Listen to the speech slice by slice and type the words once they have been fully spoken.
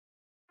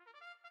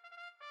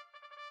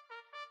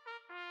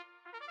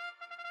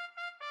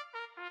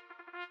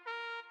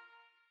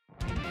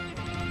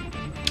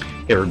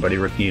Hey everybody,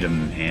 Rick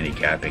Needham,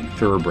 handicapping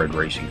thoroughbred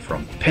racing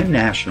from Penn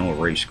National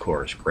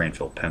Racecourse,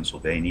 Granville,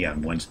 Pennsylvania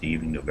on Wednesday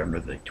evening, November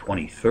the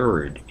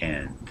 23rd,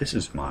 and this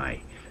is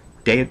my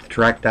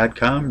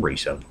dayatthetrack.com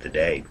race of the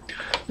day.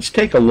 Let's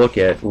take a look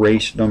at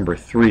race number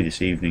 3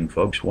 this evening,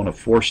 folks. One of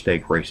 4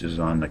 stake races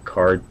on the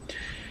card.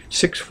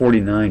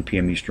 6:49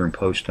 p.m. Eastern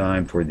Post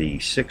Time for the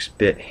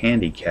 6-bit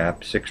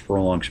handicap,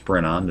 6-furlong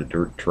sprint on the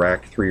dirt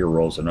track,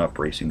 3-year-olds and up,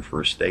 racing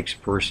for a stakes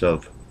purse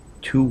of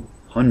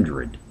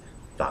 $200,000.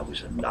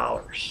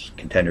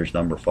 Contenders: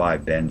 number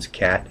 5, Ben's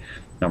Cat;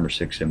 number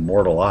 6,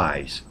 Immortal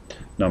Eyes;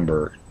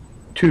 number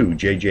 2,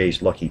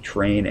 JJ's Lucky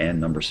Train;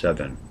 and number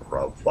 7,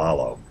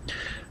 Ravallo.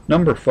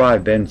 Number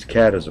 5, Ben's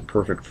Cat, is a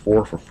perfect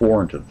 4 for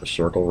 4 into the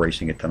circle,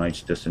 racing at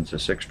tonight's distance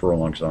of 6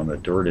 furlongs on the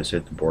dirt. Has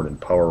hit the board in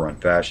power run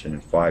fashion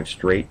in 5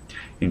 straight,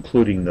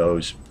 including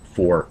those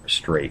 4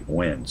 straight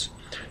wins.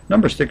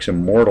 Number 6,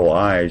 Immortal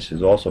Eyes,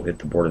 has also hit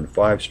the board in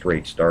 5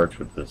 straight starts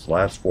with its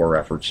last 4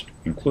 efforts,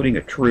 including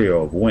a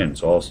trio of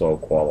wins, also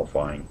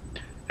qualifying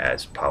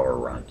as power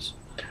runs.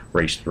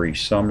 Race 3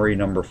 summary: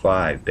 number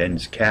 5,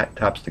 Ben's Cat,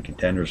 tops the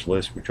contenders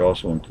list, which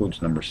also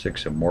includes number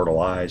 6,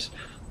 Immortal Eyes,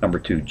 number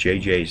 2,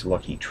 JJ's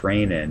Lucky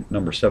Train, and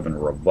number 7,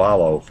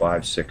 Ravallo,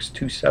 5, 6,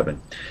 2, 7.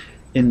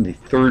 In the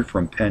third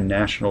from Penn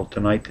National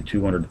tonight, the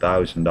 $200,000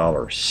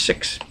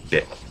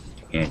 6-bit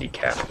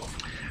handicap.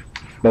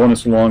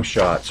 Bonus long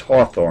shots: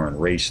 Hawthorne,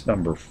 race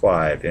number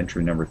 5,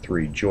 entry number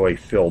 3, Joy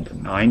Filled,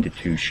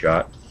 9-2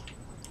 shot,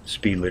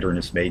 speed leader in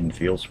its maiden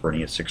field,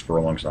 sprinting at 6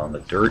 furlongs on the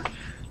dirt.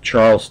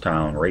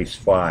 Charlestown, race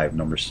 5,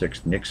 number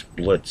 6, Nick's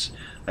Blitz,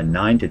 a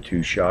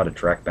 9-2 shot, a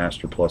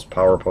Trackmaster Plus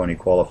Power Pony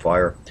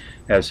qualifier,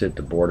 has hit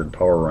the board in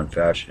power run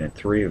fashion in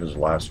 3 of his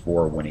last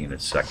 4, winning in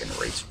its second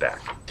race back.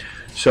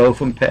 So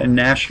from Penn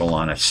National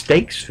on a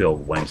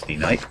stakes-filled Wednesday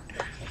night,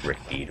 Rick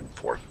Needham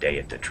for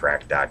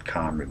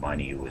dayatthetrack.com,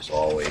 reminding you as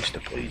always to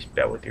please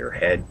bet with your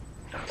head,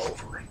 not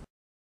over